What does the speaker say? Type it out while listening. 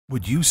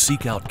Would you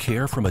seek out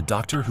care from a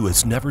doctor who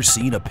has never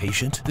seen a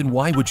patient? Then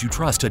why would you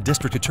trust a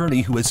district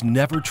attorney who has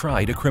never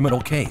tried a criminal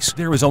case?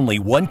 There is only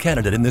one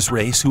candidate in this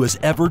race who has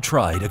ever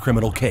tried a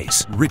criminal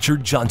case.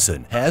 Richard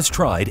Johnson has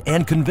tried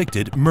and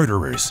convicted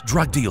murderers,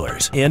 drug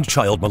dealers, and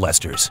child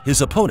molesters. His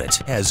opponent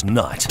has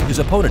not. His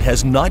opponent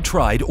has not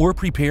tried or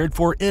prepared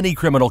for any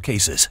criminal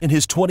cases. In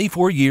his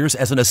 24 years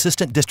as an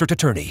assistant district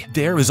attorney,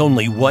 there is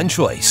only one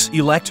choice.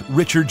 Elect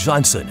Richard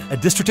Johnson, a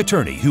district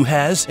attorney who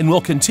has and will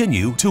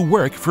continue to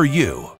work for you.